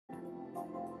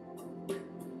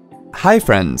Hi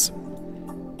friends!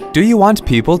 Do you want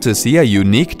people to see a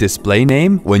unique display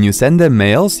name when you send them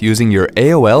mails using your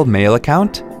AOL mail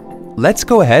account? Let's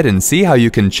go ahead and see how you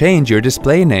can change your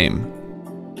display name.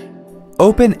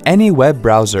 Open any web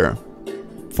browser.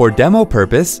 For demo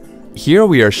purpose, here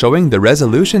we are showing the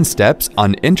resolution steps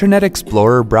on Internet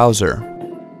Explorer browser.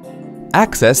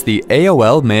 Access the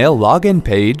AOL Mail login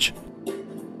page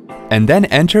and then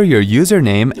enter your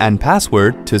username and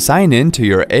password to sign in to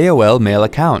your AOL Mail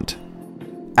account.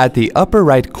 At the upper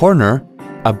right corner,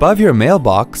 above your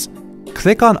mailbox,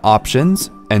 click on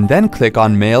Options and then click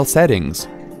on Mail Settings.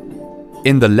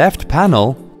 In the left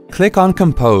panel, click on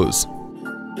Compose.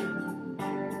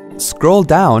 Scroll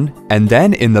down and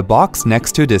then in the box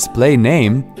next to Display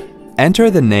Name, enter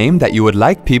the name that you would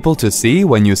like people to see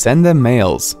when you send them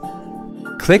mails.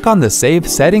 Click on the Save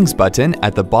Settings button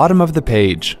at the bottom of the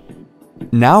page.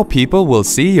 Now people will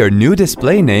see your new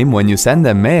display name when you send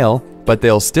them mail, but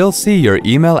they'll still see your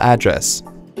email address.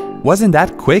 Wasn't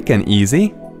that quick and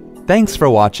easy? Thanks for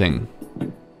watching.